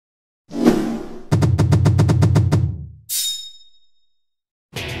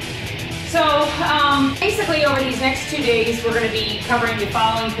2 days, we're going to be covering the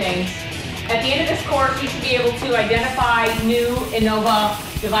following things. At the end of this course, you should be able to identify new Enova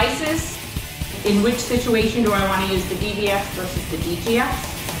devices. In which situation do I want to use the DVX versus the DGX?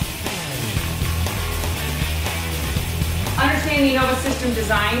 Understand the Enova system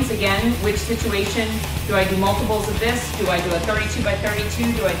designs. Again, which situation do I do multiples of this? Do I do a 32 by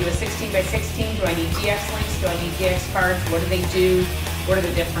 32? Do I do a 16 by 16? Do I need DX links? Do I need DX cards? What do they do? What are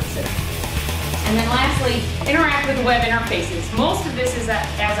the differences? And then lastly, interact with the web interfaces. Most of this is,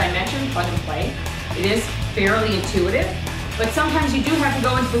 as I mentioned, plug and play. It is fairly intuitive, but sometimes you do have to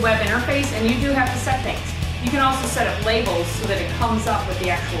go into the web interface and you do have to set things. You can also set up labels so that it comes up with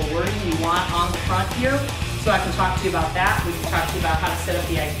the actual wording you want on the front here. So I can talk to you about that. We can talk to you about how to set up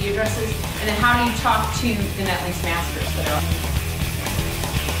the IP addresses, and then how do you talk to the Netlinks masters that are